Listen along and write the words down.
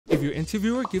if your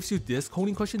interviewer gives you this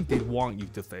coding question, they want you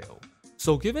to fail.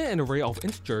 So given an array of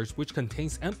integers which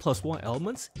contains n+1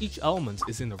 elements, each element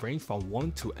is in the range from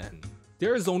 1 to n.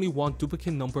 There is only one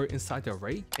duplicate number inside the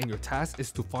array, and your task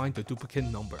is to find the duplicate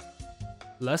number.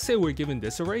 Let's say we're given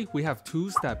this array, we have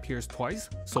 2's that appears twice,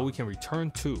 so we can return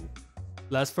 2.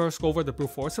 Let's first go over the brute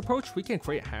force approach. We can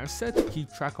create a Hare set to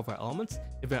keep track of our elements.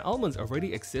 If an element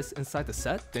already exists inside the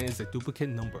set, then it's a duplicate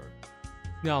number.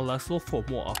 Now let's look for a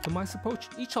more optimized approach.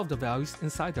 Each of the values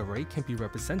inside the array can be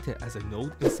represented as a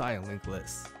node inside a linked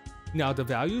list. Now the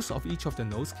values of each of the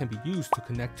nodes can be used to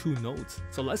connect two nodes.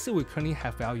 So let's say we currently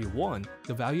have value 1.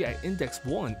 The value at index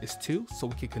 1 is 2, so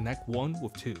we can connect 1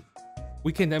 with 2.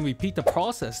 We can then repeat the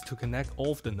process to connect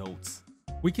all of the nodes.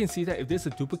 We can see that if there's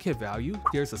a duplicate value,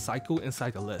 there's a cycle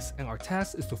inside the list, and our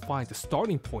task is to find the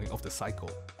starting point of the cycle.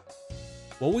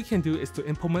 What we can do is to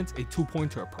implement a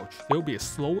two-pointer approach. There will be a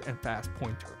slow and fast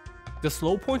pointer. The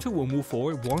slow pointer will move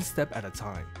forward one step at a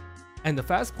time, and the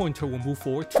fast pointer will move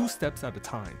forward 2 steps at a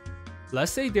time.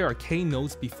 Let's say there are k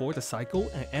nodes before the cycle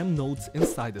and m nodes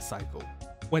inside the cycle.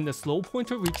 When the slow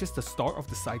pointer reaches the start of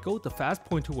the cycle, the fast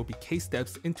pointer will be k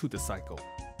steps into the cycle.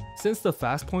 Since the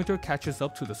fast pointer catches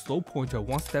up to the slow pointer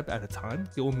one step at a time,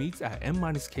 they will meet at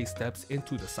m-k steps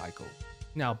into the cycle.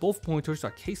 Now both pointers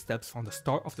are k steps from the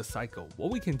start of the cycle.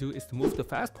 What we can do is to move the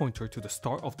fast pointer to the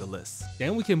start of the list.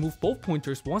 Then we can move both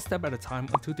pointers one step at a time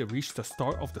until they reach the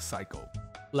start of the cycle.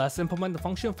 Let's implement the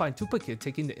function find duplicate,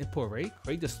 taking the input array,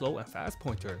 create the slow and fast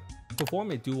pointer.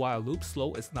 Perform a do while loop.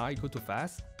 Slow is not equal to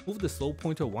fast. Move the slow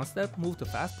pointer one step, move the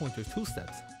fast pointer 2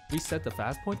 steps. Reset the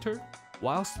fast pointer.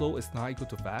 While slow is not equal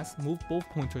to fast, move both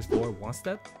pointers forward one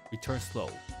step, return slow.